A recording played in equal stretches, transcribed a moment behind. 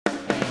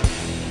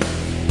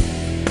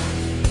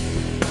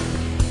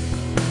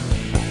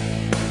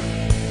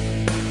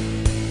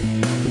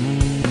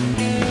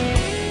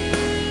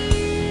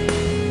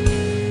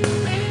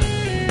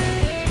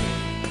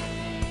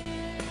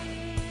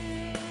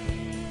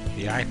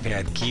The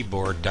iPad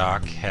keyboard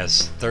dock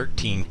has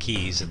 13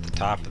 keys at the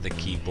top of the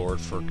keyboard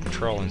for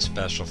controlling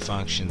special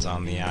functions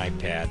on the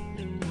iPad.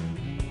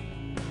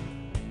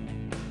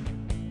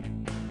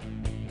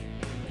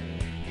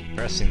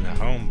 Pressing the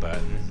home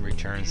button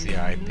returns the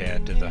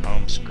iPad to the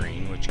home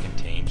screen, which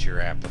contains your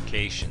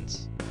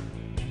applications.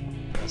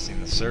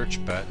 Pressing the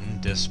search button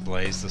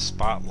displays the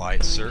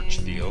spotlight search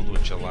field,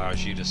 which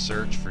allows you to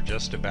search for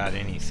just about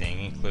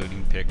anything,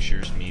 including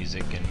pictures,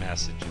 music, and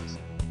messages.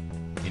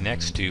 The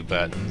next two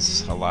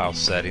buttons allow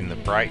setting the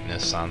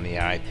brightness on the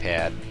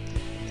iPad.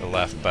 The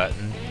left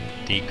button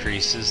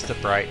decreases the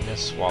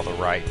brightness, while the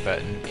right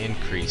button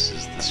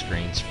increases the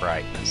screen's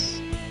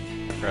brightness.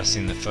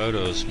 Pressing the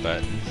Photos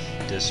button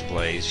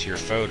displays your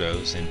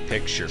photos in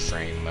picture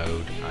frame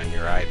mode on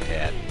your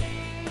iPad.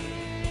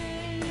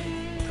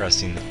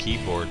 Pressing the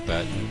keyboard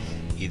button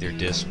either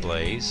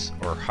displays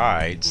or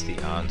hides the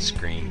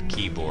on-screen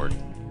keyboard.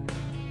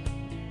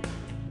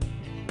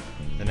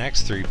 The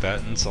next three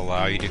buttons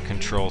allow you to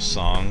control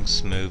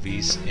songs,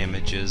 movies,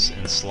 images,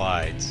 and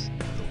slides.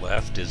 The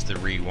left is the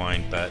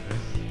rewind button,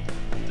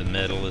 the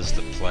middle is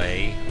the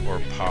play or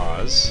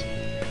pause,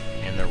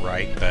 and the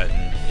right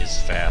button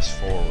is fast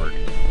forward.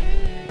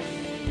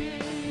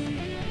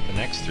 The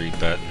next three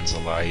buttons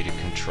allow you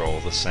to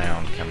control the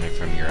sound coming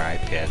from your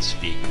iPad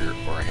speaker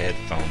or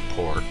headphone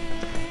port.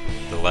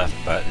 The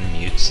left button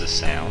mutes the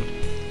sound,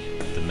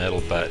 the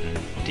middle button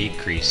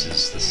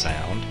decreases the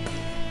sound,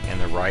 and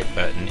the right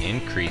button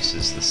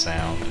increases the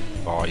sound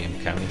volume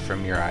coming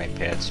from your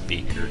iPad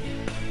speaker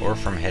or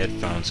from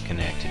headphones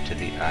connected to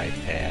the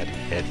iPad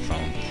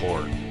headphone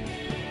port.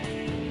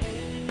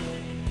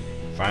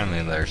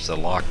 Finally, there's the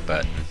lock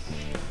button.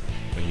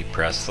 When you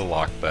press the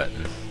lock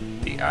button,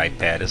 the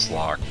iPad is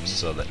locked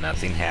so that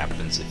nothing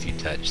happens if you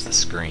touch the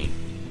screen.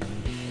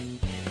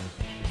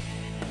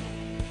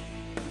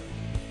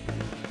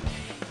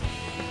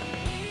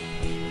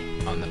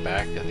 On the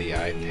back of the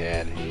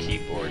iPad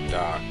keyboard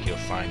dock, you'll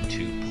find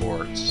two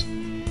ports.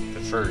 The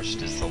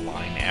first is the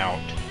line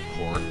out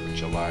port,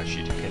 which allows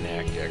you to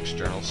connect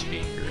external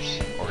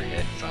speakers or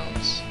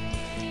headphones.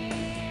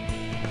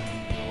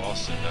 You'll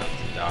also note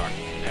the dock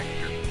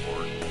connector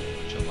port,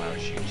 which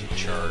allows you to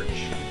charge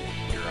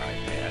your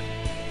iPad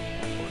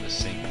or to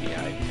sync the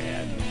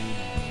iPad